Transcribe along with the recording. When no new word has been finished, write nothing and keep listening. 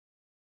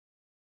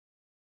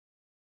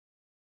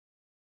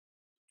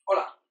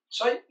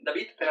Soy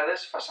David Penade,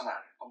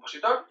 s-Fasanar,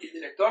 compositor y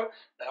director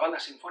de la banda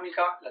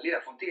sinfónica La Lira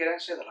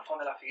Fontiguerense de la Font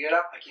de la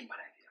Figuera, aquí en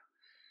Valencia.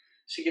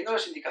 Siguiendo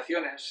las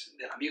indicaciones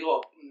del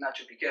amigo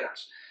Nacho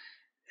Piqueras,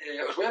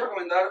 os voy a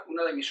recomendar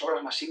una de mis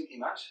obras más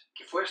íntimas,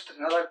 que fue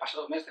estrenada el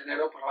pasado mes de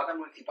enero por la Banda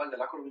Municipal de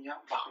La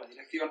Coruña bajo la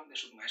dirección de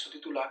su maestro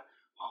titular,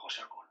 Juan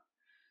José Alcón.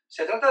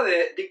 Se trata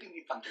de Dictio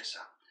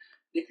Infantesa.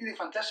 Dictio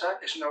Infantesa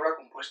es una obra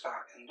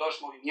compuesta en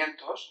dos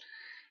movimientos.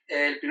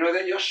 El primero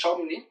de ellos,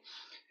 Somni,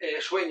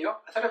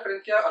 sueño, hace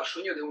referencia al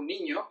sueño de un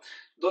niño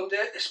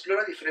donde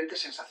explora diferentes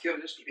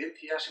sensaciones,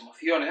 vivencias,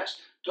 emociones,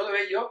 todo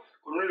ello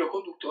con un hilo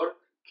conductor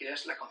que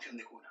es la canción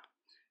de cuna.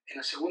 En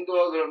el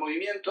segundo de los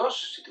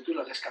movimientos se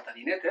titula Les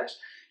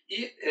Catarinetes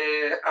y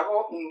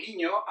hago un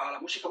guiño a la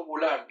música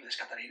popular de Les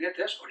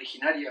Catarinetes,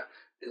 originaria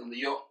de donde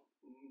yo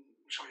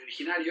soy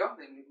originario,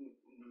 de mi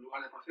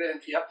lugar de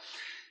procedencia.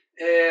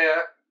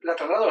 La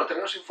traslado al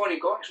terreno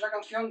sinfónico. Es una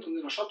canción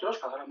donde nosotros,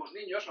 cuando éramos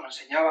niños, nos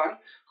enseñaban,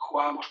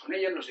 jugábamos con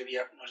ella, nos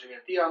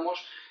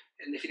divertíamos.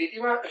 En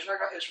definitiva,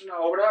 es una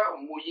obra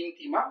muy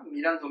íntima,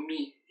 mirando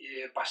mi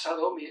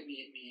pasado, mi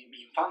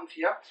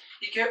infancia,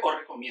 y que os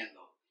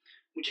recomiendo.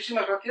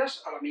 Muchísimas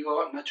gracias al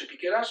amigo Nacho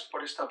Piqueras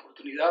por esta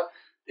oportunidad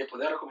de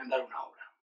poder recomendar una obra.